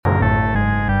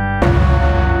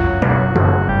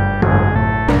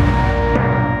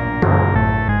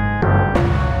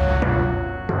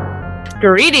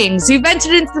Greetings! You've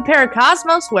entered into the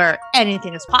Paracosmos where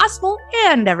anything is possible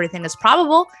and everything is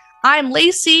probable. I'm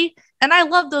Lacey, and I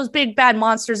love those big bad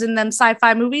monsters in them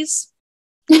sci-fi movies.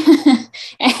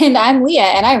 And I'm Leah,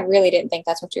 and I really didn't think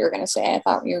that's what you were going to say. I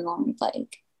thought you were going with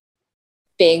like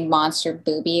big monster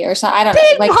booby or something. I don't know.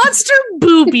 Big monster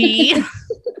booby.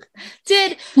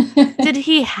 Did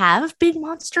he have big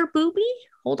monster booby?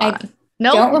 Hold on.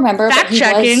 No, don't remember. Fact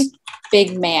checking. Was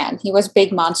big man. He was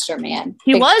big monster man.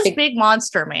 He was big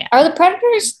monster man. Are the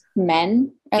predators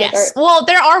men? Yes. Well,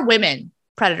 there are women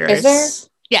predators. Is there?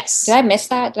 Yes. Did I miss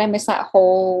that? Did I miss that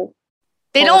whole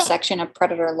section of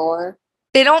predator lore?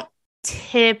 They don't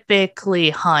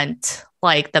typically hunt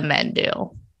like the men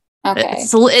do. Okay.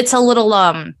 It's a little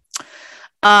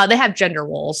they have gender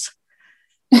roles.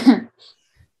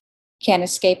 Can't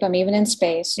escape them even in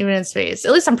space. Even in space.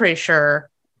 At least I'm pretty sure.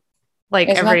 Like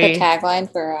Isn't that the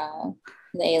tagline for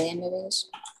the Alien movies?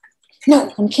 No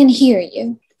one can hear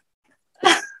you.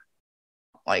 Oh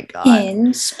my God.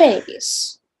 In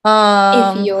space.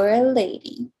 If you're a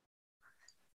lady.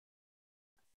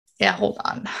 Yeah, hold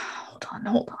on.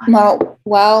 Well,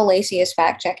 while Lacey is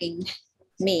fact checking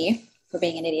me for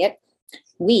being an idiot,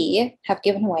 we have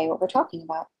given away what we're talking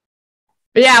about.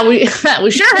 Yeah, we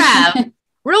sure have.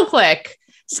 Real quick.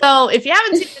 So if you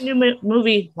haven't seen the new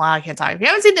movie, well, I can't talk. If you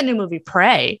haven't seen the new movie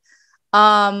Prey,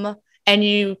 and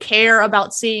you care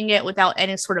about seeing it without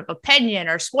any sort of opinion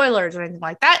or spoilers or anything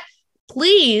like that,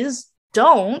 please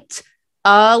don't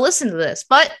listen to this.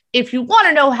 But if you want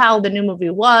to know how the new movie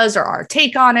was or our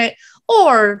take on it,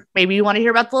 or maybe you want to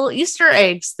hear about the little Easter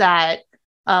eggs that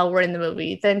were in the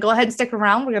movie, then go ahead and stick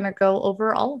around. We're going to go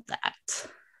over all of that.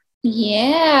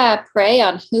 Yeah, Prey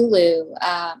on Hulu.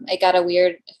 It got a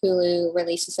weird Hulu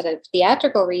release instead of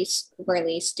theatrical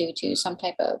release due to some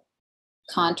type of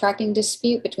contracting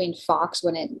dispute between Fox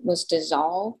when it was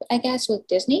dissolved, I guess, with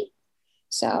Disney.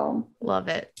 So love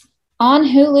it. On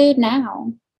Hulu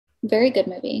now. Very good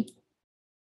movie.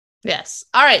 Yes.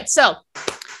 All right. So,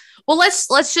 well, let's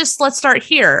start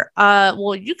here.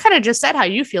 Well, you kind of just said how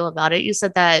you feel about it. You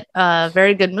said that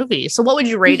very good movie. So, what would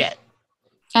you rate it?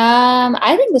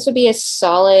 I think this would be a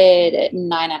solid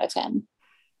 9 out of 10.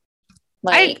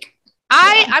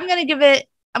 I'm gonna give it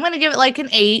like an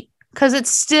 8 because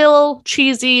it's still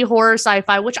cheesy horror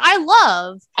sci-fi, which I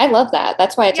love. I love that.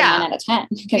 That's why it's a 9 out of 10.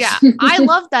 Yeah, I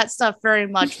love that stuff very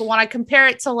much. But when I compare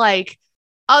it to like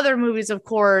other movies, of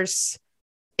course,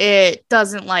 it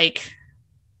doesn't like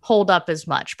hold up as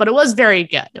much. But it was very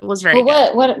good. It was very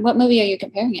good. What movie are you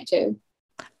comparing it to?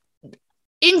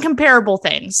 Incomparable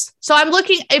things. So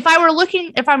if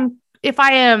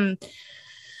I am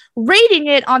rating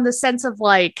it on the sense of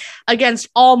like against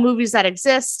all movies that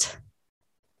exist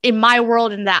in my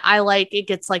world and that I like, it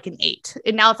gets like an 8.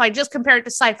 And now if I just compare it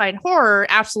to sci-fi and horror,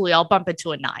 absolutely I'll bump it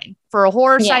to a 9. For a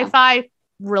horror sci-fi,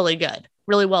 really good,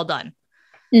 really well done.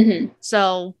 Mm-hmm.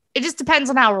 So it just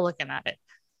depends on how we're looking at it.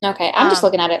 Okay, I'm just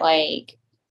looking at it like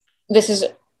this is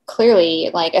clearly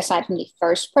like aside from the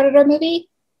first Predator movie,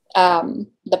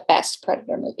 the best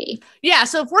Predator movie. Yeah,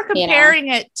 so if we're comparing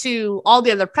it to all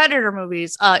the other Predator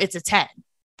movies, it's a 10.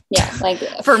 Yeah, like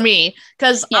for me,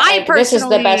 because this is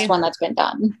the best one that's been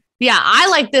done. Yeah, I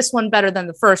like this one better than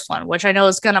the first one, which I know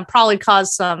is gonna probably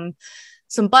cause some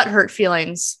butthurt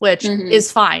feelings, which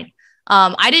is fine.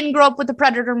 I didn't grow up with the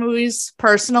Predator movies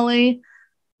personally,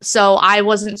 so I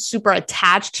wasn't super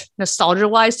attached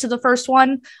nostalgia-wise to the first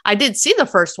one. I did see the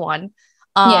first one.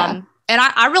 And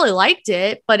I really liked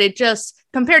it, but it just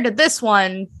compared to this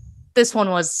one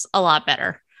was a lot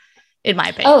better, in my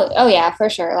opinion. Oh yeah, for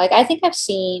sure. Like I think I've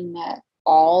seen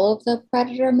all of the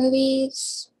Predator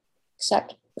movies,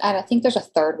 except I think there's a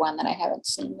third one that I haven't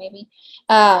seen. Maybe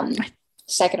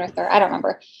second or third. I don't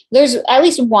remember. There's at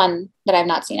least one that I've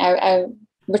not seen. I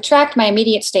retract my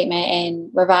immediate statement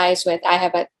and revise with I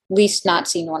have at least not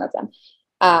seen one of them.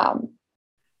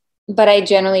 But I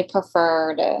generally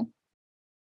preferred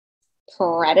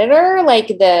Predator, like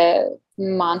the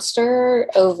monster,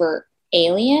 over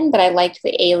Alien, but I liked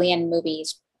the Alien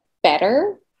movies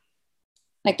better.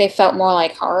 Like they felt more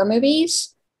like horror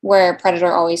movies, where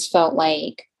Predator always felt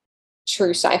like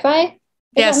true sci-fi.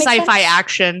 Yeah, sci-fi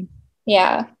action.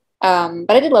 Yeah. But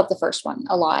I did love the first one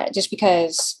a lot, just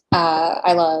because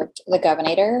I loved the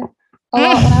Governator a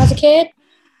lot when I was a kid.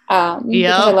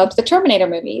 Because I loved the Terminator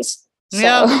movies.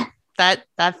 So that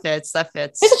fits.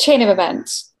 It's a chain of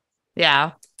events.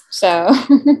 Yeah. So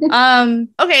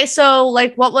okay, so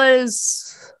like what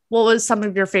was some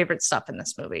of your favorite stuff in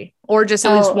this movie? Or just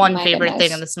at least one favorite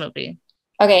thing in this movie?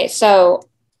 Okay, so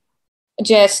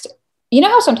just you know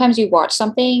how sometimes you watch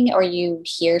something or you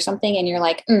hear something and you're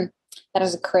like, that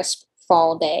is a crisp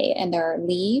fall day and there are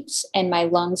leaves and my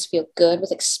lungs feel good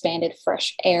with expanded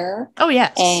fresh air. Oh,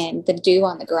 yes. And the dew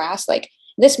on the grass, like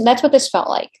that's what this felt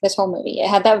like, this whole movie. It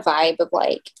had that vibe of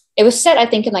like, it was set, I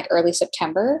think, in like early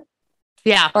September.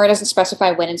 Yeah. Or it doesn't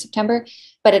specify when in September,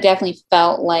 but it definitely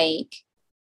felt like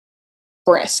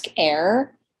brisk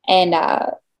air and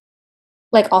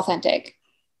like authentic.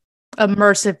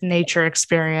 Immersive nature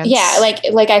experience. Yeah,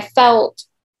 like I felt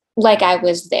like I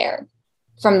was there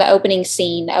from the opening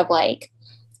scene of like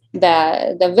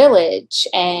the village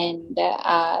and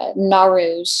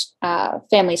Naru's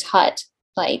family's hut.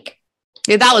 Like,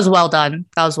 yeah, that was well done.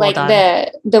 That was well like done.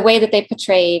 the way that they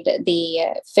portrayed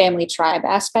the family tribe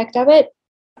aspect of it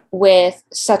with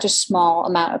such a small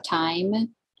amount of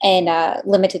time and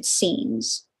limited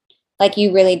scenes. Like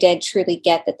you really did truly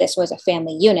get that this was a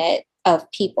family unit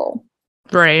of people.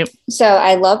 Right. So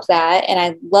I loved that. And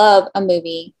I love a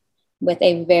movie with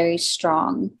a very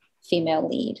strong female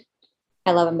lead.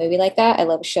 I love a movie like that. I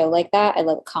love a show like that. I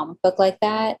love a comic book like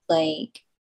that. Like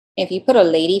if you put a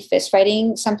lady fist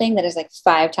fighting something that is like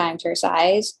 5 times her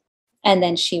size and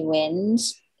then she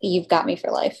wins, you've got me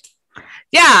for life.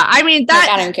 Yeah. I mean, that,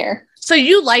 like, I don't care. So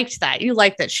you liked that. You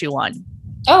liked that she won.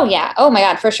 Oh yeah. Oh my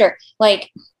God, for sure.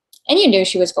 Like, and you knew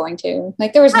she was going to.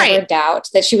 Like, there was never a doubt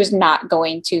that she was not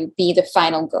going to be the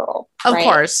final girl. Of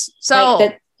course. So like,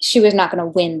 that she was not going to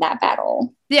win that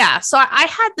battle. Yeah. So I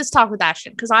had this talk with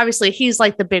Ashton because obviously he's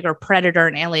like the bigger Predator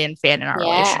and Alien fan in our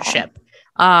relationship.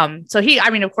 So he,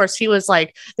 I mean, of course, he was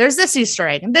like, "There's this Easter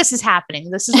egg, and this is happening.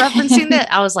 This is referencing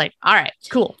that." I was like, "All right,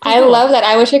 cool." I love that.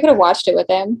 I wish I could have watched it with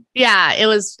him. Yeah, it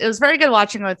was very good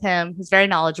watching it with him. He's very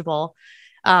knowledgeable,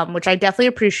 which I definitely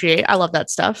appreciate. I love that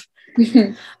stuff.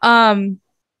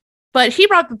 But he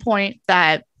brought the point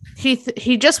that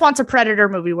he just wants a Predator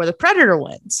movie where the Predator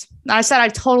wins. And I said, I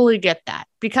totally get that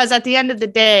because at the end of the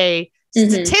day,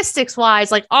 statistics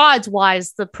wise, like odds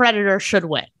wise, the Predator should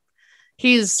win.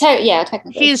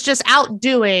 Technically. He's just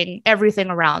outdoing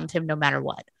everything around him no matter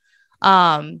what.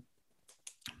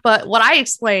 But what I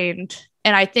explained,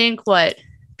 and I think what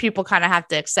people kind of have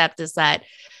to accept is that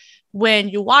when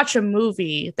you watch a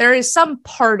movie, there is some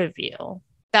part of you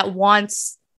that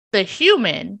wants the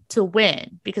human to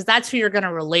win because that's who you're going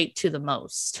to relate to the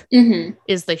most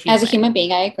is the human. As a human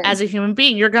being, I agree. As a human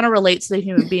being, you're going to relate to the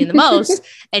human being the most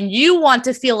and you want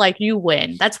to feel like you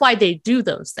win. That's why they do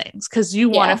those things because you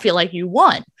want to feel like you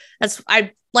won.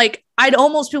 I'd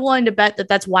almost be willing to bet that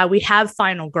that's why we have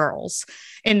final girls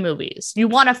in movies. You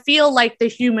want to feel like the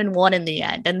human won in the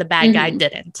end and the bad guy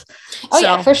didn't.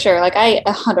 Yeah, for sure. Like I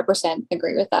 100%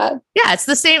 agree with that. Yeah, it's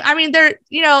the same. I mean, at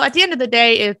the end of the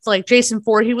day, it's like Jason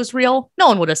Voorhees was real. No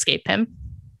one would escape him.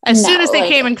 As soon as they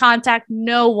came in contact,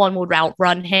 no one would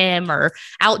outrun him or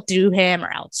outdo him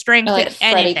or outstrength him. Like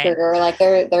Freddy Krueger. Like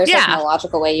there's like no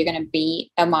logical way you're going to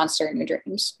beat a monster in your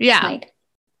dreams. Yeah. Like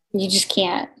you just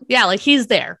can't. Yeah, like he's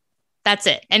there. That's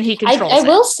it. And he controls I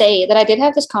will say that I did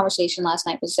have this conversation last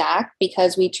night with Zach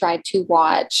because we tried to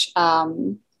watch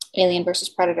Alien versus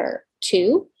Predator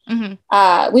 2.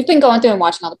 We've been going through and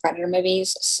watching all the Predator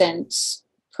movies since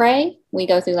Prey. We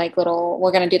go through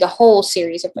we're going to do the whole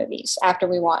series of movies after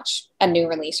we watch a new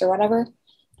release or whatever.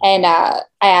 And I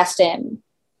asked him,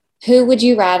 who would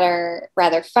you rather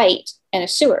fight in a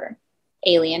sewer,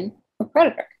 Alien or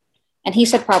Predator? And he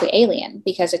said probably Alien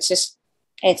because it's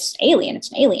alien. It's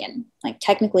an alien. Like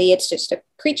technically it's just a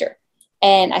creature.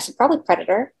 And I said probably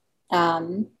Predator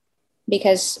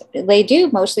because they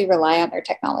do mostly rely on their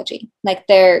technology. Like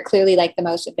they're clearly like the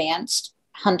most advanced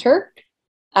hunter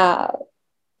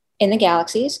in the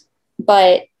galaxies,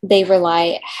 but they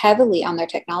rely heavily on their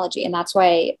technology. And that's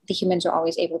why the humans are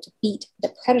always able to beat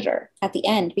the Predator at the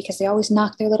end because they always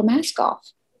knock their little mask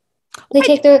off. They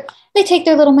take their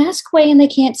little mask away and they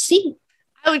can't see.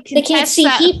 They can't see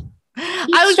heat.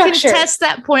 I would contest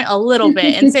that point a little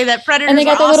bit and say that Predators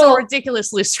are also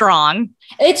ridiculously strong.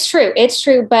 It's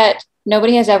true, but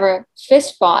nobody has ever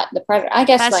fist fought the Predator. I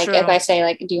guess that's true. If I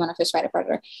say do you want to fist fight a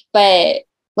Predator? But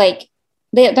like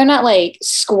they're not like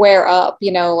square up,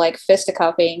 like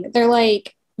fisticuffing. They're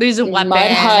like these weapons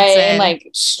mud hut and like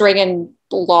stringing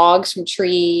logs from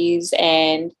trees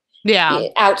and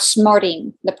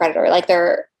outsmarting the Predator. Like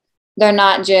they're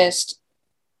not just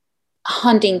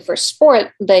hunting for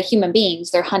sport, the human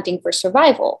beings, they're hunting for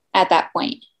survival at that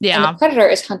point. Yeah. And the Predator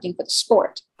is hunting for the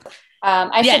sport.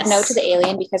 I said no to the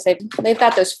Alien because they've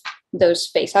got those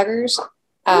face huggers.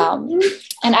 And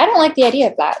I don't like the idea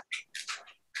of that.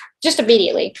 Just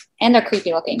immediately. And they're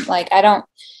creepy looking. Like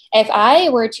if I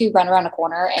were to run around a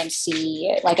corner and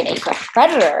see like an apex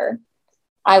predator,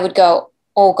 I would go,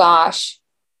 oh gosh,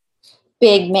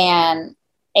 big man,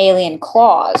 alien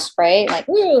claws, right? Like,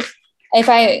 ooh. if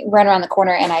I run around the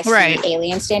corner and I see Right.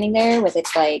 Alien standing there with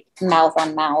its like mouth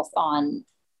on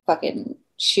fucking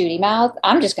shooty mouth,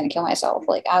 I'm just gonna kill myself.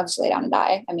 Like I'll just lay down and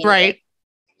die. I mean, Right.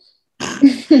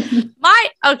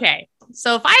 Okay.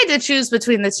 So if I had to choose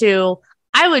between the two,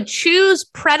 I would choose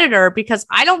Predator because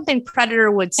I don't think Predator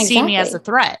would see me as a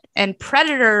threat. And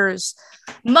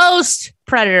most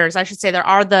predators, I should say, there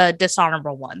are the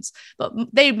dishonorable ones, but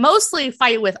they mostly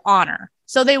fight with honor.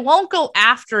 So they won't go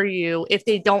after you if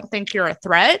they don't think you're a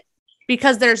threat,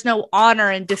 because there's no honor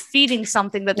in defeating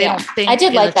something that they don't think. I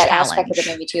did like that challenge. aspect of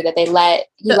the movie too, that he let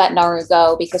Naru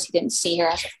go because he didn't see her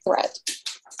as a threat.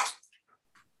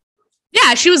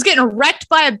 Yeah, she was getting wrecked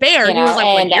by a bear. He was like,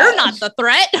 well, you're not the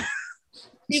threat.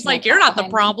 He's like, you're not the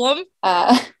problem.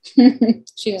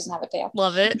 She doesn't have a tail.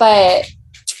 Love it. But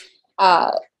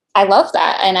I love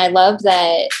that. And I love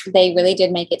that they really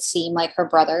did make it seem like her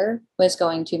brother was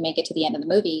going to make it to the end of the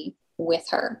movie with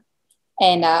her.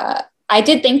 And I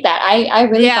did think that. I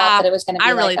really thought that it was going to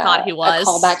be a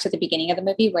callback to the beginning of the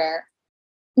movie where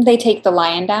they take the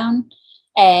lion down.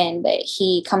 And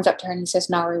he comes up to her and he says,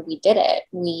 Naru, we did it.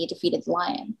 We defeated the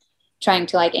lion. Trying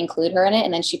to like include her in it.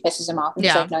 And then she pisses him off. And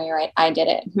he's like, no, you're right. I did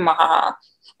it.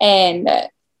 And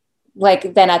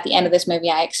like then at the end of this movie,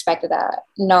 I expected that.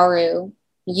 Naru,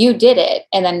 you did it.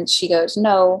 And then she goes,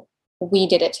 no, we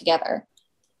did it together.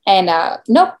 And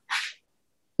nope.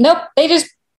 They just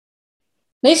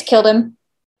killed him.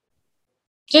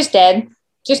 Just dead.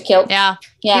 Just killed. Yeah.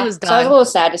 He was done. So I was a little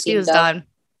sad to see him. He was done.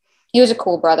 He was a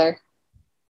cool brother.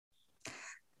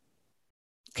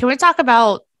 Can we talk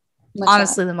about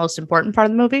honestly the most important part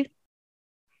of the movie?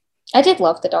 I did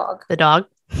love the dog. The dog.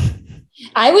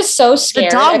 I was so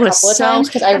scared a couple of times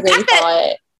because I really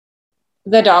thought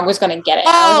the dog was going to get it.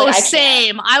 Oh, like,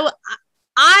 same. I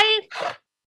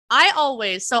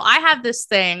always, so I have this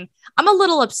thing. I'm a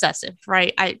little obsessive,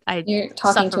 right? You're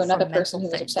talking to another person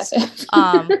who's obsessive.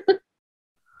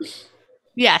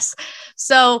 Yes.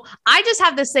 So I just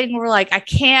have this thing where like I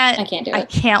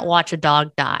can't watch a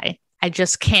dog die. I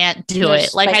just can't do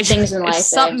it. Like I things in life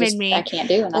something in me I can't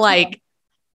do. And like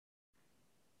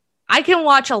I can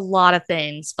watch a lot of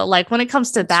things, but like when it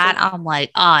comes to that, I'm like,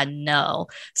 no.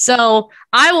 So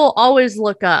I will always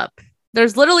look up.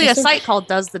 There's literally a site called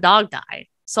Does the Dog Die?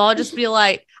 So I'll just be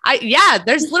like,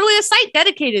 there's literally a site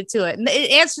dedicated to it. And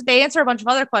they answer a bunch of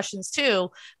other questions too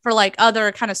for like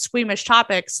other kind of squeamish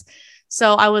topics.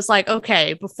 So I was like,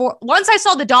 okay, once I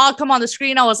saw the dog come on the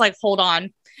screen, I was like, hold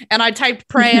on. And I typed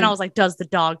pray and I was like, does the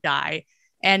dog die?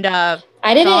 And I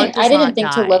didn't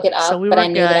think to look it up, but I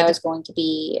knew that I was going to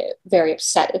be very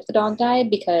upset if the dog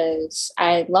died because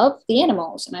I love the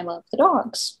animals and I love the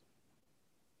dogs.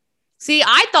 See,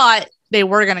 I thought they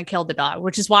were going to kill the dog,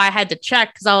 which is why I had to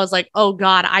check because I was like, oh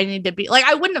God, I need to be like,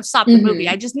 I wouldn't have stopped the movie.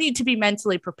 I just need to be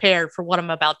mentally prepared for what I'm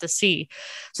about to see.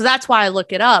 So that's why I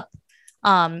look it up.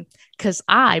 Because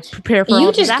I prepare for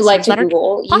you just like to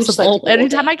Google. You just like to Google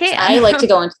anytime I can. I like to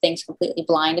go into things completely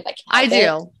blind if I can. I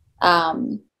do.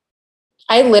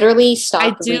 I literally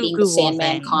stopped reading the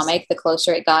Sandman comic the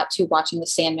closer it got to watching the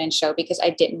Sandman show because I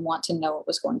didn't want to know what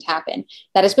was going to happen.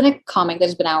 That has been a comic that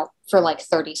has been out for like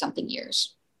 30 something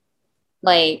years.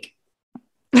 Like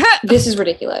this is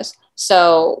ridiculous.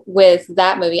 So with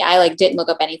that movie, I like didn't look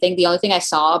up anything. The only thing I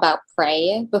saw about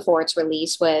Prey before its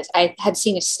release was I had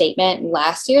seen a statement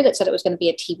last year that said it was going to be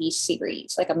a TV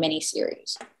series, like a mini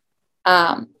series.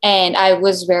 And I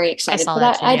was very excited for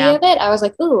that idea of it. I was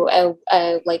like, ooh, a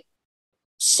like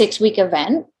 6-week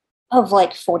event of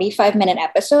like 45-minute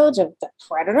episodes of The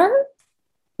Predator.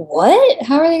 What?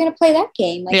 How are they going to play that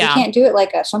game? Like you can't do it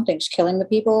like something's killing the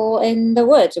people in the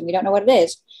woods and we don't know what it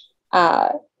is.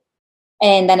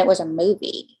 And then it was a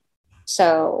movie.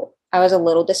 So I was a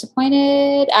little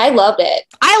disappointed. I loved it.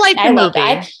 I liked the movie.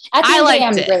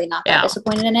 I'm really not that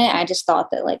disappointed in it. I just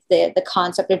thought that like the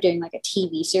concept of doing like a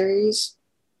TV series.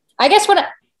 I guess what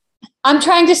I'm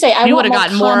trying to say, I would have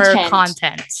gotten more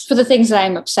content for the things that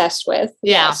I'm obsessed with.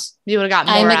 Yeah, yes. You would have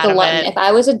gotten more out of it. If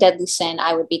I was a deadly sin,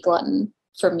 I would be glutton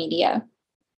for media.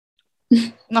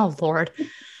 Oh Lord.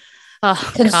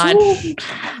 Oh God.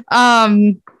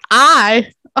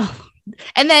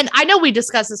 And then I know we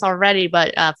discussed this already,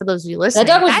 but for those of you listening,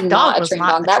 that dog was not a trained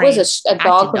dog. That was a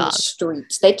dog from the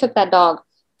streets. They took that dog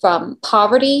from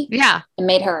poverty, and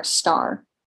made her a star.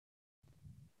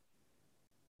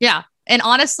 Yeah, and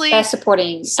honestly, best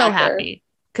supporting actor. Happy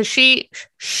because she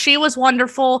was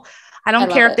wonderful. I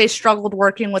don't care if they struggled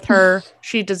working with her.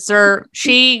 She deserved.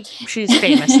 She's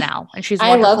famous now, and she's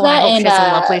wonderful. I love that, and she has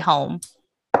a lovely home.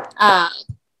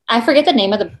 I forget the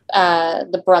name of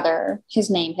the brother,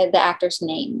 the actor's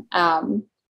name.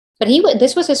 But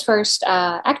this was his first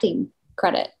acting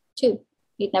credit too.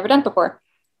 He'd never done it before.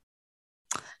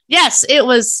 Yes, it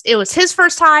was his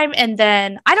first time, and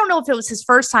then I don't know if it was his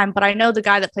first time, but I know the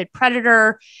guy that played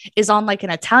Predator is on like an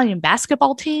Italian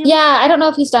basketball team. Yeah, I don't know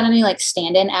if he's done any like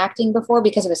stand-in acting before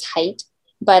because of his height,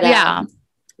 but yeah,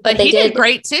 but they did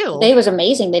great too. They was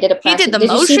amazing. They did a practice. He did the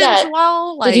motions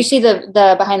well. Did you see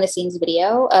the behind-the-scenes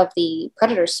video of the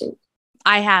Predator suit?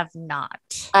 I have not.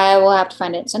 I will have to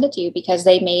find it and send it to you because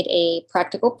they made a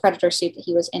practical Predator suit that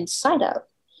he was inside of.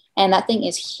 And that thing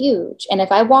is huge. And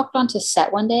if I walked onto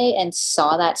set one day and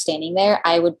saw that standing there,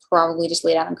 I would probably just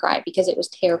lay down and cry because it was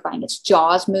terrifying. Its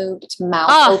jaws moved, its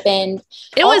mouth opened,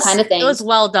 all kind of things. It was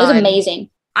well done. It was amazing.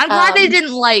 I'm glad they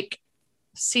didn't like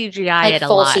CGI it a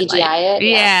full lot. CGI it.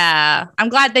 Yeah. I'm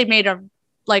glad they made a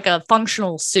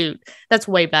functional suit. That's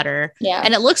way better. Yeah.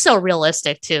 And it looks so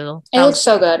realistic too. It looks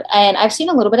so good. And I've seen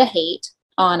a little bit of hate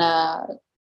on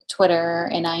Twitter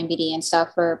and IMDb and stuff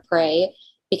for Prey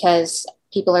because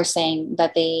people are saying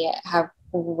that they have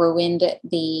ruined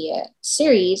the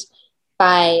series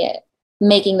by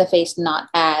making the face not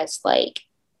as like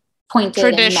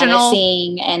pointed and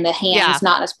menacing and the hands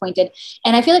not as pointed.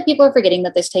 And I feel like people are forgetting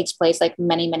that this takes place like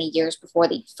many, many years before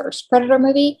the first Predator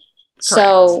movie. Correct.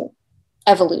 So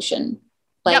evolution,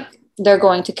 they're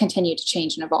going to continue to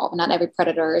change and evolve. Not every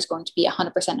Predator is going to be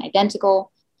 100%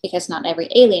 identical because not every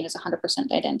alien is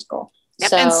 100% identical. Yep.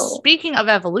 So, and speaking of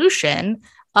evolution,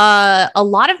 a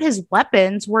lot of his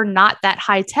weapons were not that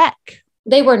high tech.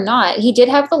 They were not. He did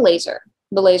have the laser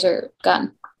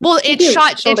gun. Well, it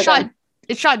shot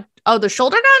the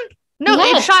shoulder gun? No,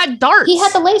 it shot darts. He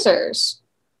had the lasers.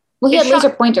 Well, he had laser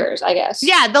pointers, I guess.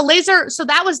 Yeah, the laser. So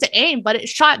that was the aim, but it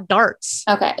shot darts.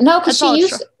 Okay. No, because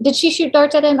did she shoot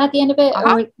darts at him at the end of it?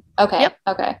 Uh-huh. Okay. Yep.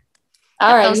 Okay.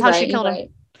 All right. That was how she killed him.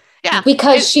 Yeah.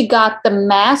 Because she got the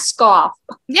mask off.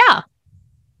 Yeah.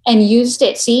 And used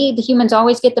it. See, the humans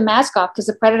always get the mask off because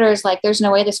the Predator is like, there's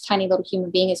no way this tiny little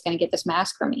human being is going to get this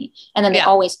mask from me. And then they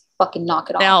always fucking knock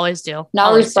it off. They always do.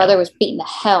 Naru's brother was beating the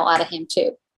hell out of him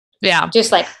too. Yeah.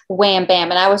 Just like wham,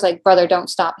 bam. And I was like, brother, don't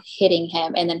stop hitting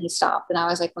him. And then he stopped. And I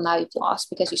was like, well, now you've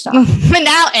lost because you stopped. But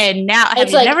now,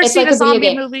 have you never seen a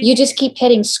zombie movie? You just keep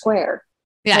hitting square.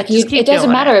 Yeah. Like it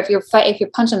doesn't matter if you're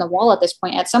punching the wall at this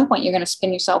point. At some point, you're going to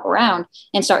spin yourself around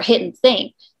and start hitting the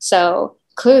thing. So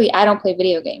clearly, I don't play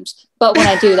video games. But when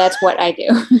I do, that's what I do.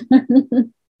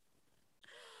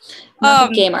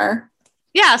 I'm a gamer.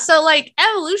 Yeah. So like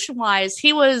evolution wise,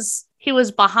 he was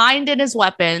behind in his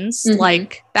weapons. Mm-hmm.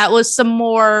 Like that was some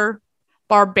more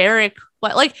barbaric,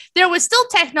 but like there was still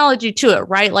technology to it,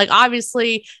 right? Like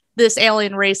obviously this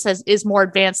alien race is more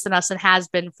advanced than us and has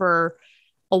been for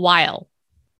a while.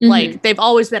 Mm-hmm. Like they've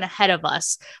always been ahead of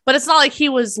us, but it's not like he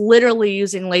was literally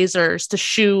using lasers to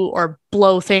shoot or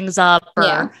blow things up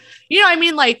or, you know what I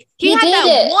mean? Like he had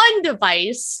that one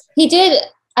device. He did,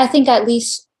 I think at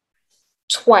least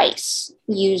twice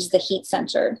use the heat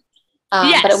sensor.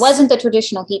 But it wasn't the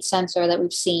traditional heat sensor that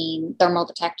we've seen, thermal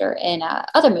detector in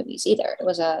other movies either. It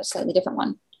was a slightly different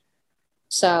one.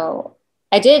 So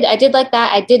I did like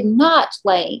that. I did not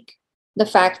like the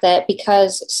fact that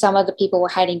because some of the people were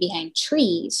hiding behind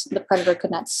trees, the Predator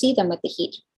could not see them with the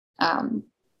heat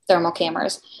thermal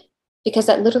cameras, because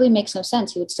that literally makes no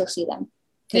sense. He would still see them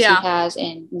because he has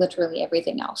in literally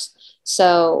everything else.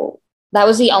 So that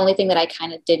was the only thing that I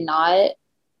kind of did not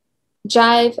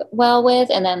jive well with.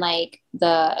 And then like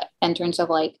the entrance of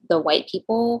like the white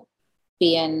people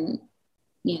being,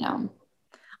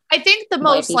 I think the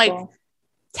most like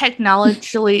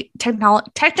technologically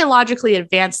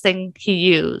advanced thing he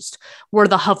used were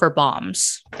the hover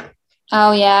bombs.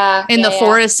 Oh yeah. In the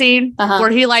forest scene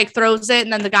where he like throws it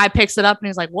and then the guy picks it up and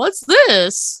he's like, what's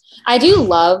this? I do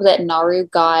love that Naru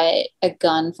got a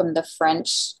gun from the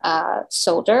French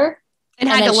soldier. And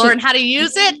had to learn how to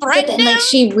use it. And like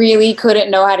she really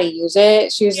couldn't know how to use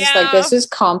it. She was just like, this is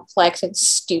complex and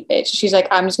stupid. She's like,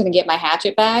 I'm just going to get my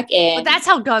hatchet back. But that's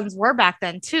how guns were back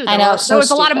then too. I know. There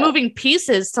was a lot of moving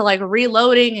pieces to like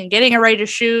reloading and getting it ready to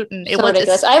shoot. And it was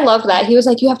ridiculous. I loved that. He was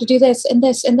like, you have to do this and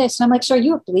this and this. And I'm like, sir,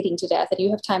 you are bleeding to death. And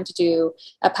you have time to do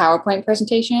a PowerPoint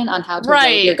presentation on how to load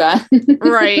your gun.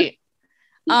 Right.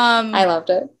 I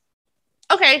loved it.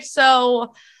 Okay.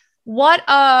 So what,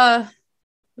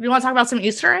 you want to talk about some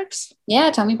Easter eggs? Yeah,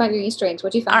 tell me about your Easter eggs.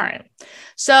 What'd you find? All right.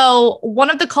 So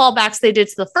one of the callbacks they did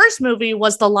to the first movie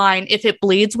was the line, if it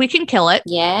bleeds, we can kill it.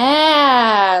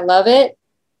 Yeah, love it.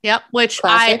 Yep, which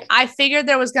I figured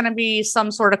there was going to be some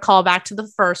sort of callback to the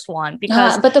first one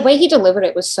because... but the way he delivered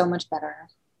it was so much better.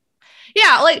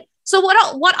 Yeah, like, so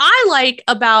what I like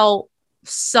about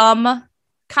some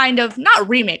kind of, not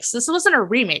remakes, this wasn't a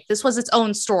remake, this was its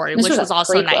own story, which was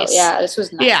also nice. Yeah, this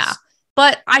was nice. Yeah.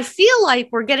 But I feel like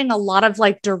we're getting a lot of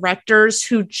like directors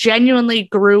who genuinely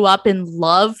grew up and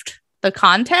loved the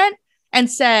content and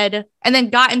then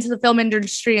got into the film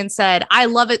industry and said, I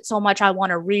love it so much, I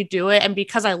want to redo it. And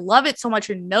because I love it so much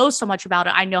and know so much about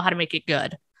it, I know how to make it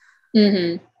good.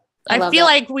 Mm-hmm. I feel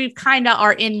like we've kind of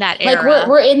are in that era. Like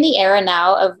we're in the era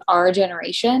now of our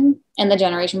generation, and the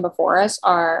generation before us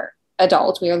are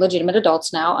adults. We are legitimate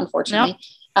adults now, unfortunately,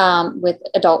 with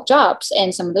adult jobs.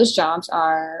 And some of those jobs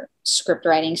are script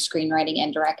writing, screenwriting,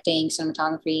 and directing,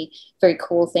 cinematography, very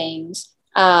cool things.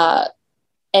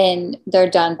 And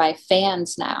they're done by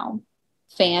fans now.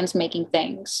 Fans making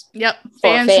things. Yep.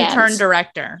 Fans who turn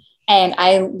director. And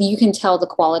you can tell the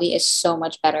quality is so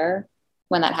much better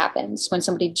when that happens, when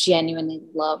somebody genuinely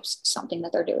loves something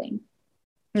that they're doing.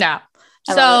 Yeah.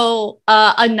 So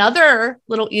another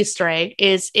little Easter egg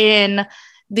is in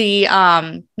the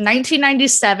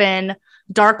 1997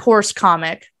 Dark Horse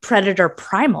comic, Predator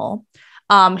Primal.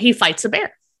 He fights a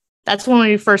bear. That's when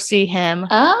we first see him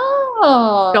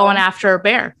going after a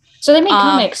bear. So they made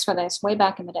comics for this way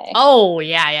back in the day. Oh,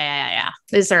 yeah.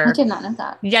 Is there? I did not know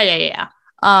that. Yeah.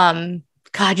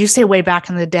 God, you say way back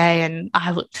in the day, and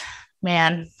I would...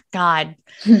 Man, God,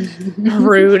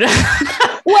 rude.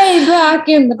 Way back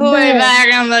in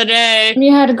the day. And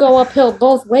you had to go uphill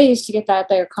both ways to get that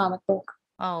there comic book.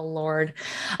 Oh, Lord.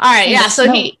 All right. Yeah.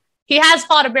 So he has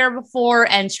fought a bear before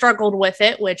and struggled with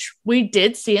it, which we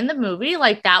did see in the movie.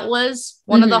 Like that was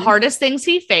one of the hardest things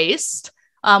he faced,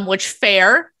 which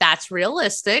fair. That's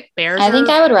realistic. Bears I think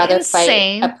I would rather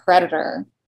fight a predator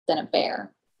than a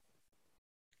bear.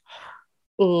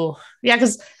 Ooh. Yeah,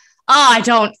 because...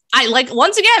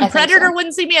 once again, Predator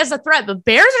wouldn't see me as a threat, but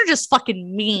bears are just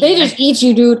fucking mean. They just eat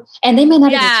you, dude. And they might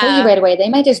not even kill you right away. They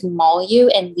might just maul you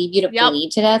and leave you to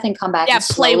bleed to death and come back and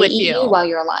play with you while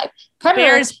you're alive.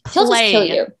 Predators, he'll just kill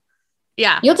you.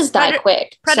 Yeah. You'll just die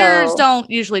quick. Predators don't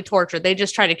usually torture. They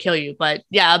just try to kill you. But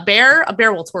yeah, a bear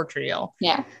will torture you.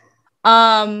 Yeah.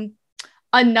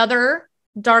 Another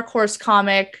Dark Horse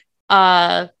comic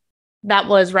that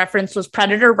was referenced was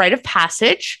Predator Rite of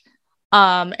Passage.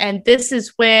 And this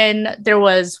is when there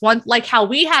was one, like how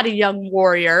we had a young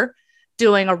warrior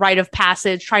doing a rite of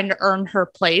passage, trying to earn her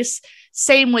place.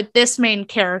 Same with this main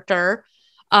character.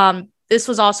 This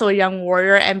was also a young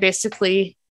warrior, and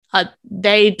basically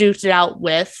they duked it out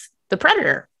with the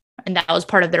Predator, and that was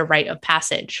part of their rite of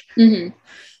passage. Mm-hmm.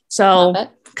 So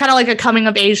kind of like a coming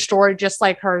of age story, just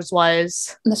like hers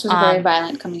was. This was a very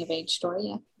violent coming of age story.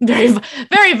 Yeah. Very,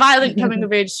 very violent coming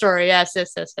of age story. Yes.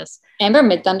 Amber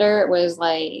Midthunder was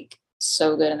like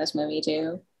so good in this movie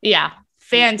too. Yeah.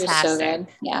 Fantastic. So good.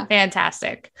 Yeah.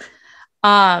 Fantastic.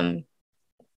 So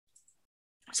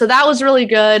that was really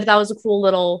good. That was a cool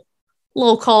little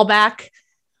callback.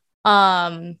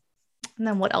 And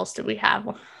then what else did we have?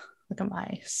 Look at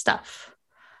my stuff.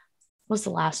 What was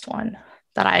the last one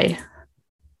that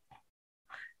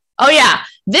Oh yeah,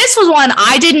 this was one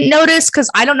I didn't notice because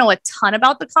I don't know a ton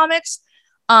about the comics,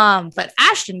 but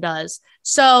Ashton does.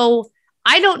 So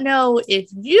I don't know if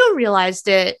you realized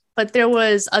it, but there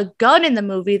was a gun in the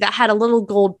movie that had a little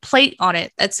gold plate on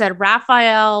it that said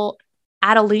Raphael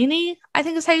Adolini, I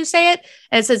think is how you say it,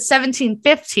 and it said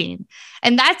 1715,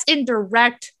 and that's in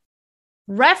direct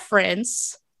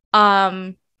reference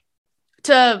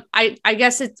to I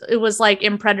guess it was like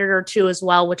in Predator 2 as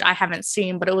well, which I haven't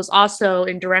seen, but it was also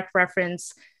in direct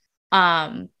reference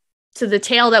to the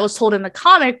tale that was told in the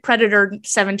comic Predator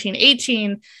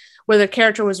 1718, where the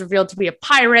character was revealed to be a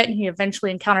pirate and he eventually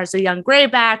encounters a young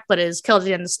grayback but is killed at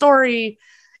the end of the story,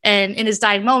 and in his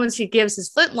dying moments he gives his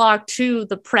flintlock to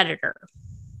the Predator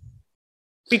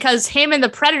because him and the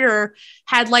Predator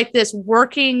had like this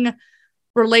working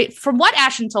from what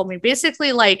Ashton told me,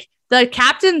 basically like the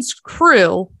captain's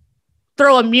crew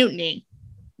throw a mutiny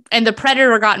and the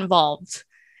Predator got involved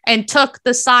and took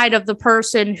the side of the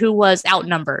person who was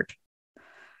outnumbered.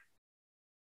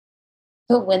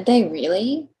 But would they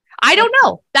really? I don't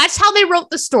know. That's how they wrote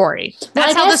the story.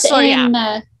 That's how the story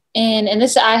and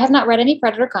this, I have not read any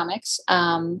Predator comics.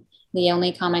 The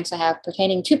only comics I have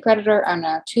pertaining to Predator are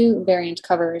now two variant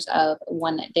covers of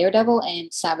one Daredevil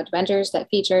and Savage Avengers that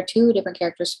feature two different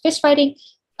characters fist fighting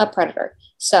a Predator.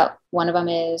 So one of them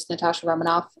is Natasha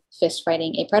Romanoff fist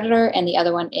fighting a Predator, and the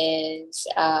other one is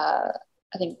I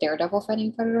think Daredevil fighting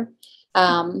a Predator.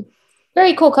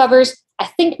 Very cool covers. I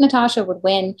think Natasha would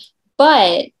win,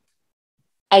 but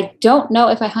I don't know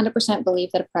if I 100%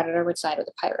 believe that a Predator would side with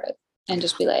a pirate and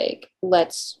just be like,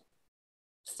 let's.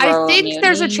 I think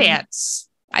there's a chance.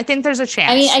 I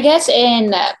mean, I guess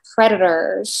in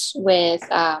Predators with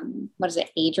what is it,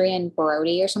 Adrian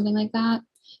Brody or something like that.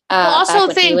 I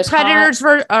also think Predators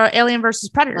Alien versus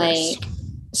Predators.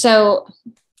 So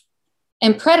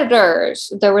in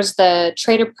Predators, there was the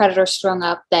traitor Predator strung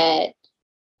up that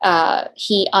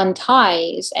he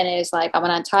unties and is like, I'm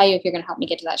going to untie you if you're going to help me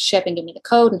get to that ship and give me the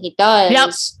code. And he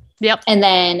does. Yep. And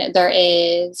then there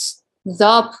is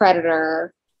the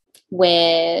Predator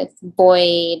with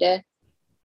Boyd.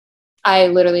 I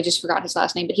literally just forgot his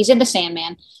last name, but he's in the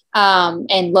Sandman.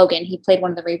 And Logan, he played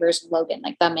one of the Reavers in Logan,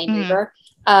 like the main Reaver.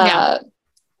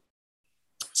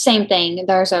 Same thing.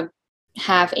 There's a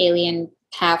half alien,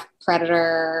 half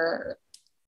predator,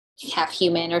 half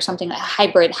human, or something like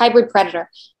hybrid predator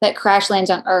that crash lands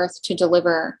on Earth to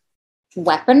deliver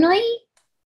weaponry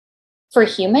for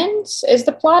humans. Is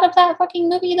the plot of that fucking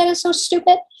movie that is so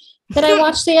stupid that I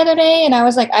watched the other day, and I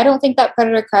was like, I don't think that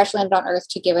predator crash landed on Earth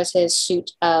to give us his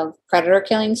suit of predator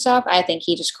killing stuff. I think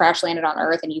he just crash landed on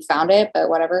Earth and you found it, but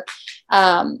whatever.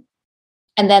 And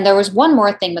then there was one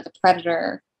more thing with the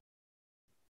predator.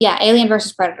 Yeah, Alien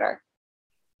versus Predator.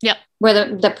 Yep.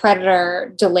 Where the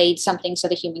predator delayed something so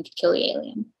the human could kill the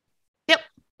alien. Yep.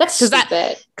 That's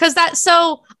stupid.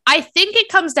 So I think it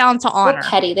comes down to honor. We're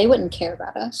petty. They wouldn't care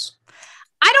about us.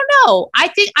 I don't know.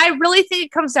 I really think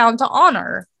it comes down to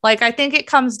honor. Like, I think it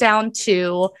comes down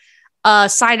to a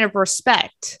sign of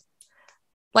respect.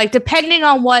 Like, depending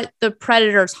on what the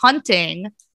predator's hunting,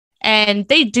 and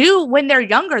they do, when they're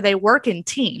younger, they work in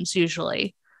teams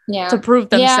usually. Yeah. To prove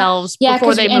themselves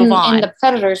before they move on. And the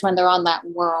predators, when they're on that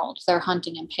world, they're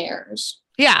hunting in pairs.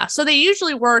 Yeah. So they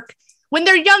usually work, when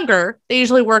they're younger, they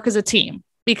usually work as a team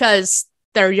because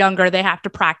they're younger. They have to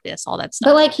practice all that stuff.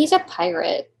 But like, he's a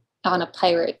pirate on a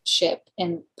pirate ship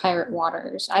in pirate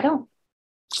waters. I don't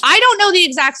know the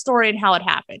exact story and how it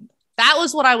happened. That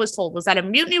was what I was told, was that a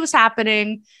mutiny was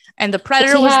happening and the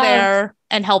predator was there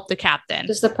and helped the captain.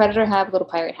 Does the predator have a little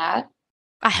pirate hat?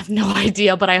 I have no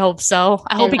idea, but I hope so.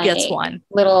 I hope he gets one.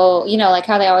 Little, like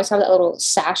how they always have that little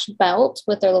sash belt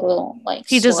with their little like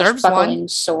he deserves buckling one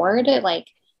sword. Like,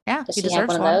 yeah, does he have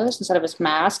one of those instead of his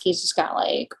mask? He's just got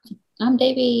like, I'm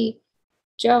Davy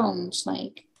Jones.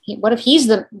 Like, what if he's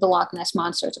the Loch Ness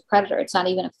monster? It's a predator. It's not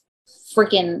even a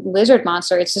freaking lizard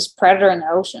monster. It's just predator in the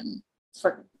ocean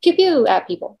for pew pew at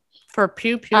people. For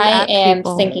pew pew. I am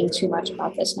thinking too much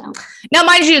about this now. Now,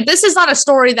 mind you, this is not a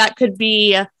story that could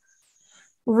be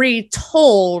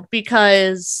retold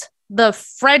because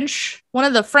one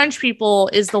of the French people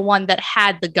is the one that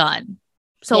had the gun.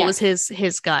 So it was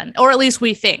his gun, or at least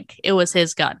we think it was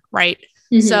his gun. Right.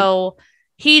 Mm-hmm. So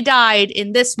he died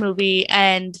in this movie.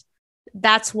 And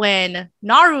that's when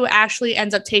Naru actually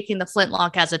ends up taking the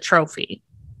flintlock as a trophy.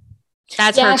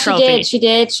 That's her trophy. She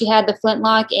did. She had the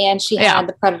flintlock and she had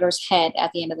the predator's head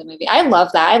at the end of the movie. I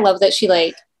love that. I love that she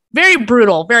like, very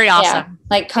brutal, very awesome.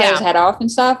 Like cut his head off and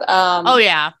stuff.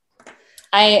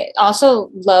 I also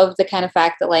love the kind of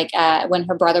fact that like when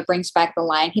her brother brings back the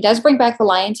lion, he does bring back the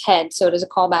lion's head. So it is a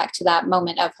callback to that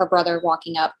moment of her brother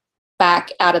walking up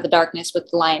back out of the darkness with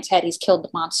the lion's head. He's killed the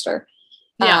monster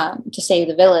to save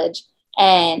the village.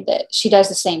 And she does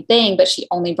the same thing, but she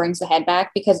only brings the head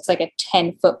back because it's like a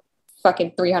 10-foot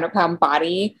fucking 300-pound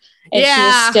body. And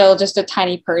she's still just a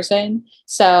tiny person.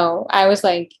 So I was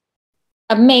like,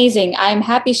 amazing. I'm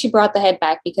happy she brought the head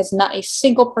back because not a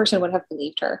single person would have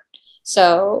believed her.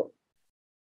 So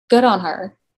good on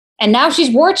her. And now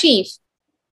she's war chief.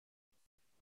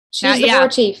 She's the war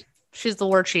chief. She's the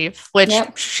war chief, which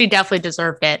she definitely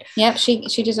deserved it. Yep,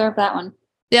 she deserved that one.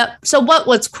 Yep. So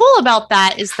what's cool about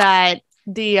that is that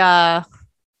the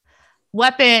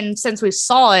weapon, since we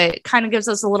saw it, kind of gives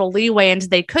us a little leeway into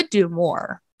they could do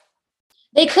more.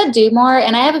 They could do more,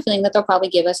 and I have a feeling that they'll probably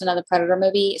give us another Predator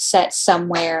movie set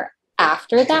somewhere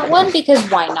after that one, because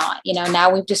why not?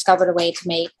 Now we've discovered a way to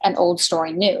make an old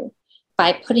story new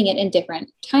by putting it in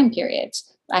different time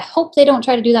periods. I hope they don't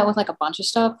try to do that with like a bunch of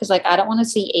stuff, because like I don't want to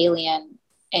see Alien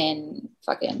in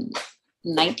fucking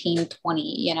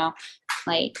 1920,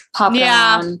 like popping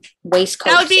around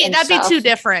waistcoats. That'd be too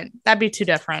different. That'd be too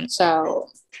different. So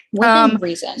within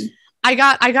reason. I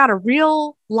got a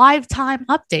real live time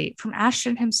update from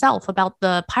Ashton himself about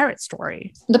the pirate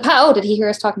story. Did he hear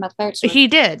us talking about the pirate story? He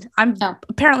did. I'm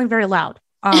apparently very loud,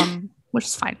 which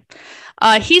is fine.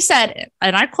 He said,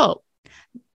 and I quote,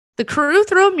 "The crew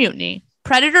threw a mutiny.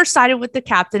 Predator sided with the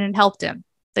captain and helped him.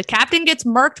 The captain gets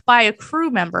murked by a crew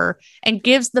member and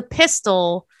gives the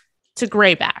pistol to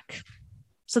Greyback."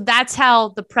 So that's how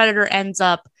the Predator ends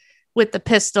up with the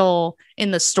pistol in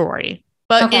the story.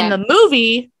 But in the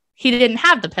movie, he didn't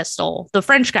have the pistol. The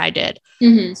French guy did.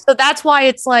 Mm-hmm. So that's why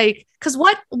it's like, because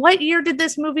what year did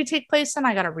this movie take place in?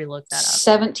 I got to relook that up.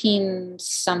 17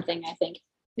 something, I think.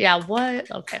 Yeah.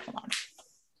 What? Okay, hold on.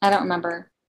 I don't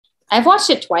remember. I've watched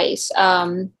it twice.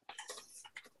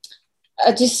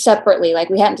 just separately, like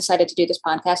we hadn't decided to do this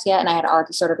podcast yet, and I had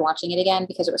already started watching it again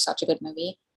because it was such a good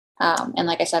movie. And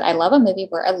like I said, I love a movie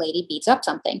where a lady beats up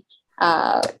something.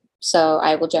 So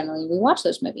I will generally rewatch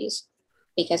those movies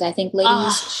because I think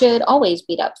ladies should always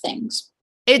beat up things.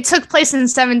 It took place in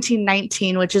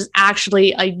 1719, which is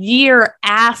actually a year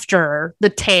after the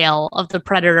tale of the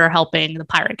Predator helping the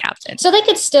pirate captain. So they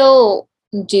could still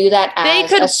do that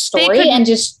as a story and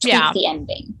just tweak the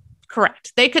ending.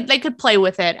 Correct. They could play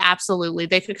with it. Absolutely.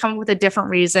 They could come up with a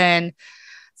different reason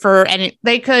for any.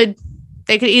 They could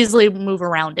easily move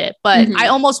around it. But I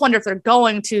almost wonder if they're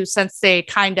going to, since they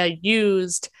kind of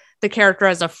used the character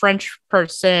as a French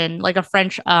person, like a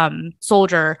French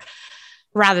soldier,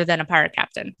 rather than a pirate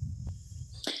captain.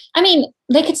 I mean,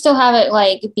 they could still have it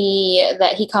like be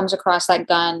that he comes across that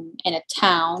gun in a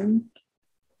town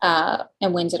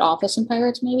and wins it off of some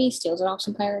pirates, maybe steals it off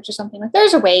some pirates or something. Like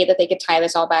there's a way that they could tie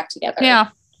this all back together. Yeah.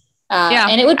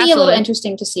 And it would be a little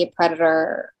interesting to see a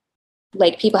predator,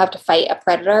 like people have to fight a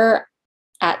predator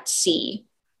at sea.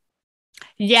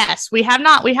 Yes, we've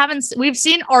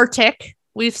seen Arctic.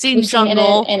 We've seen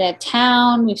jungle. Seen it in a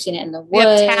town. We've seen it in the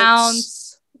woods. Towns.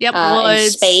 Yep, woods.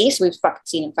 In space. We've fucking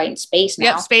seen him fight in space now.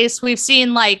 Yep, space. We've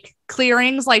seen like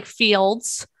clearings, like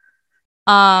fields.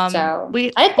 So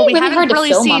we haven't hard really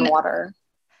to film on water.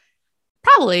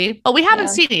 Probably, but we haven't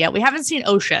seen it yet. We haven't seen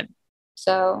ocean.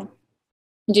 So,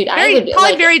 dude,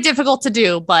 very difficult to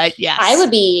do, but yes, I would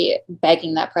be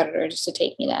begging that predator just to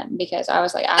take me then because I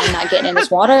was like, I'm not getting in this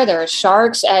water. There are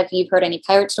sharks. If you've heard any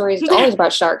pirate stories, it's always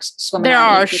about sharks swimming. There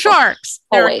are sharks.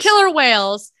 There are killer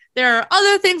whales. There are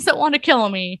other things that want to kill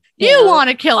me. You want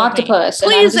to kill octopus. Me.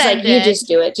 Please and I'm just end like, you just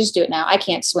do it. Just do it now. I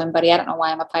can't swim, buddy. I don't know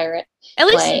why I'm a pirate. At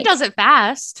least he does it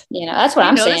fast. You know, that's what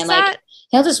I'm saying. Like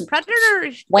he'll just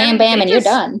predator wham bam and you're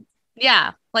done.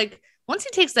 Yeah. Like once he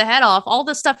takes the head off, all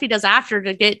the stuff he does after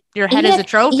to get your head as a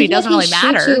trophy doesn't really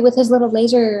matter. Shoots you with his little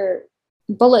laser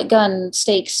bullet gun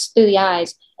stakes through the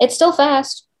eyes. It's still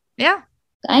fast. Yeah.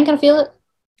 I ain't gonna feel it.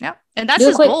 Yeah. And that's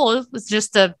his goal, is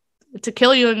just to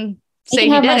kill you and say he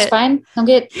can have my spine. He'll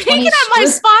get 20 he can have my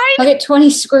spine. I'll get 20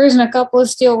 screws and a couple of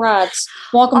steel rods.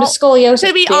 Welcome to scoliosis.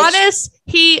 To be honest,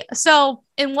 so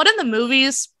in one of the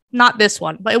movies, not this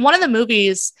one, but in one of the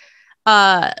movies,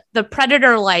 the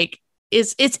predator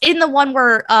it's in the one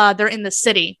where they're in the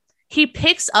city. He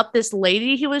picks up this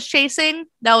lady he was chasing.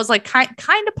 That was like kind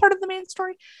of part of the main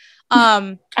story.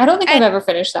 I don't think I've ever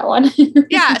finished that one.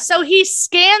 Yeah, so he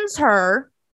scans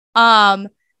her and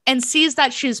sees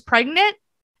that she's pregnant.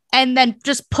 And then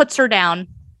just puts her down.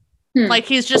 Like,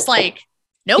 he's just like,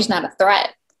 nope. She's not a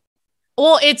threat.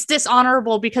 Well, it's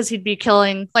dishonorable because he'd be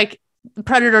killing, like,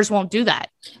 predators won't do that.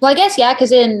 Well, I guess, yeah,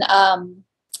 because in The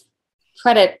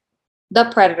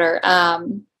Predator,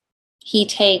 he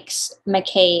takes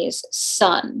McKay's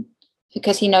son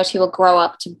because he knows he will grow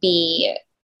up to be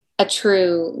a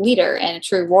true leader and a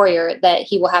true warrior that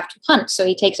he will have to hunt. So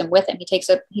he takes him with him. He takes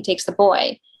the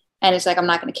boy. And it's like, I'm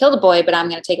not going to kill the boy, but I'm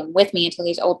going to take him with me until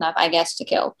he's old enough, I guess, to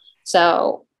kill.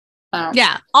 So,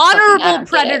 honorable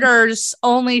predators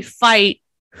only fight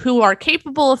who are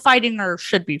capable of fighting or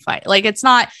should be fight. Like,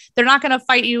 they're not going to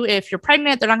fight you if you're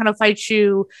pregnant. They're not going to fight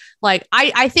you. Like,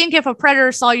 I think if a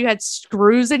predator saw you had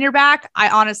screws in your back, I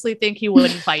honestly think he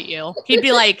wouldn't fight you. He'd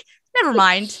be like, never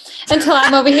mind. Until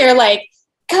I'm over here like,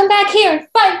 come back here,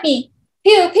 fight me.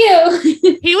 Pew,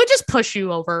 pew. He would just push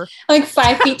you over. Like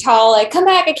 5 feet tall, like, come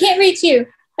back, I can't reach you.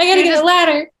 I gotta get a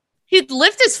ladder. He'd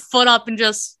lift his foot up and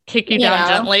just kick you down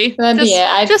gently.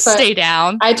 Just stay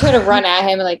down. I'd try to run at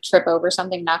him and like trip over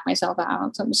something, knock myself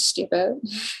out. Something stupid.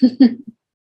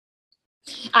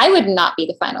 I would not be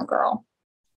the final girl.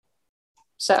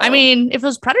 So I mean, if it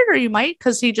was Predator, you might,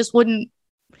 because he wouldn't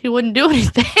do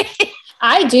anything.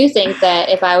 I do think that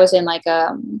if I was in like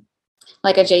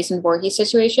a Jason Voorhees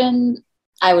situation,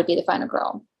 I would be the final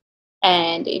girl.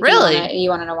 And really, you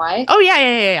want to know why? Oh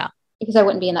yeah. Because I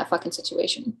wouldn't be in that fucking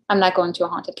situation. I'm not going to a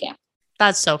haunted camp.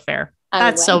 That's so fair.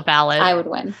 That's so valid. I would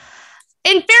win.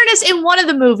 In fairness, in one of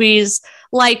the movies,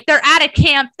 like they're at a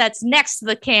camp that's next to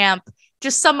the camp.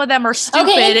 Just some of them are stupid.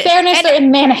 Okay, in fairness, they're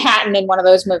in Manhattan in one of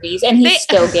those movies, and he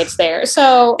still gets there.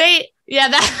 So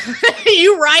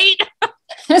you right.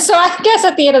 So I guess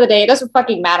at the end of the day, it doesn't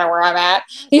fucking matter where I'm at.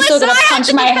 He's still gonna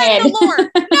punch my head. No,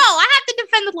 I have to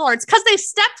defend the Lords because they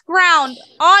stepped ground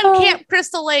on Camp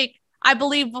Crystal Lake, I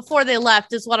believe, before they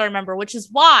left, is what I remember, which is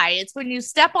why it's when you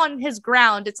step on his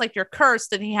ground, it's like you're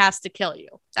cursed and he has to kill you.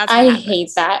 I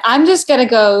hate that. I'm just gonna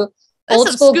go old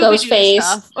school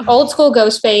Ghostface. Old school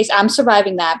Ghostface. I'm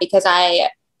surviving that because I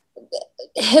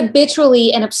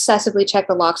habitually and obsessively check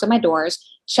the locks on my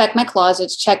doors, check my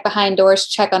closets, check behind doors,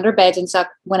 check under beds and stuff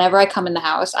whenever I come in the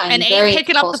house. I'm and very ain't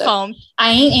picking up the phone.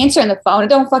 I ain't answering the phone. It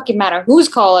don't fucking matter who's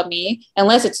calling me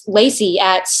unless it's Lacey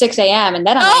at 6 a.m. and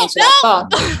then I'll answer that phone.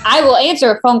 I will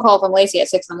answer a phone call from Lacey at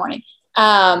 6 in the morning.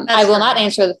 I will not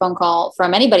answer the phone call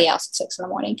from anybody else at 6 in the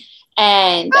morning.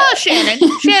 And Shannon,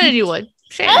 you would.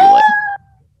 Shannon, you would.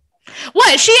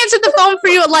 What? She answered the phone for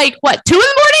you at like what, 2 in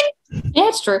the morning? Yeah,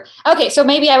 it's true. Okay, so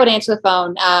maybe I would answer the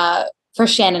phone for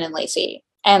Shannon and Lacey,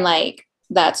 and like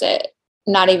that's it.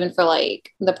 Not even for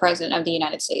like the president of the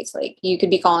United States. Like you could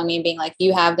be calling me and being like,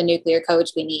 "You have the nuclear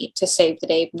codes we need to save the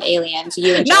day from aliens."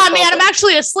 You and nah, man, I'm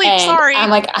actually asleep. And sorry. I'm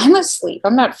like, I'm asleep.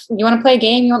 I'm not. You want to play a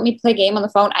game? You want me to play a game on the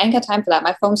phone? I ain't got time for that.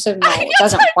 My phone signal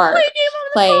doesn't work.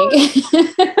 Like.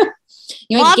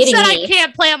 Mom said I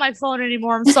can't play on my phone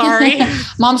anymore. I'm sorry.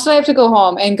 Mom said I have to go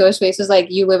home, and Ghostface is like,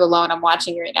 "You live alone. I'm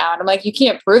watching you right now." And I'm like, "You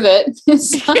can't prove it."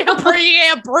 So, you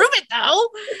can't prove it though.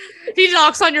 He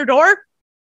knocks on your door.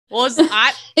 He's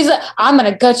like, "I'm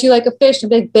gonna gut you like a fish." And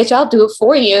be like, "Bitch, I'll do it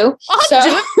for you." I'll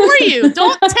do it for you.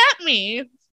 Don't tempt me.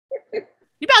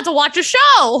 You about to watch a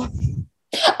show?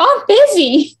 I'm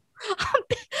busy.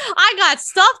 I got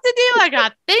stuff to do. I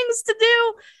got things to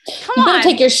do. Come on. You better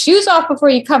take your shoes off before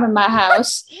you come in my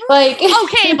house. Like,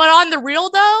 okay, but on the real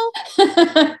though,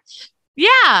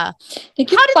 yeah. How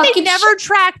did they never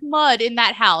track mud in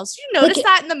that house? You notice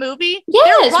that in the movie?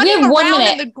 Yes, they're running we have 1 around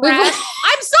minute. in the grass.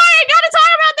 I'm sorry, I gotta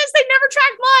talk about this. They never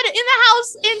track mud in the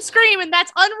house in Scream, and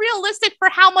that's unrealistic for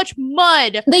how much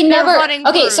mud they never.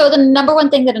 Okay, through. So the number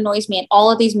one thing that annoys me in all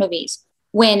of these movies,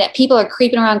 when people are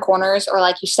creeping around corners or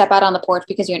like you step out on the porch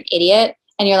because you're an idiot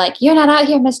and you're like, "You're not out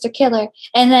here, Mr. Killer."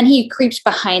 And then he creeps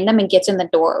behind them and gets in the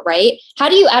door, right? How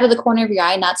do you out of the corner of your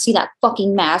eye not see that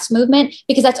fucking mass movement?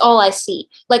 Because that's all I see.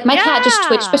 Like my cat just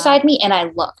twitched beside me and I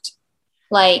looked.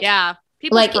 Like, yeah,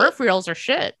 people's peripherals are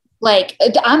shit. Like,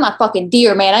 I'm a fucking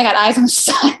deer, man. I got eyes on the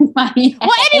side of my head.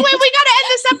 Well, anyway, we got to end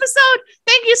this episode.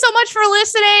 Thank you so much for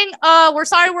listening. We're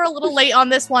sorry we're a little late on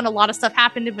this one. A lot of stuff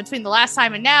happened in between the last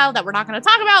time and now that we're not going to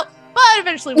talk about, but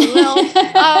eventually we will.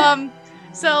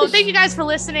 So thank you guys for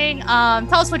listening.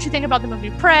 Tell us what you think about the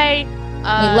movie Prey. We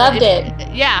loved it.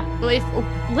 Yeah.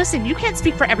 Listen, you can't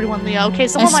speak for everyone, Leo. Okay,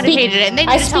 someone might have hated it, and they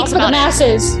need to tell us about it. I speak for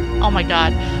the masses. Oh my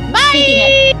God.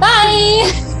 Bye.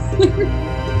 Bye.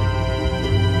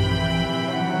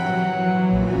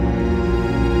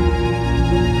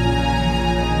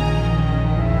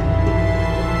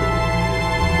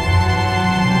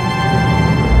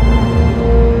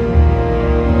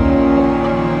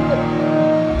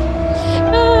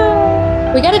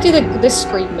 We got to do the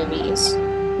Scream movies.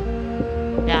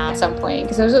 Yeah. At some point,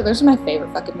 because those are my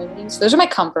favorite fucking movies. Those are my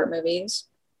comfort movies.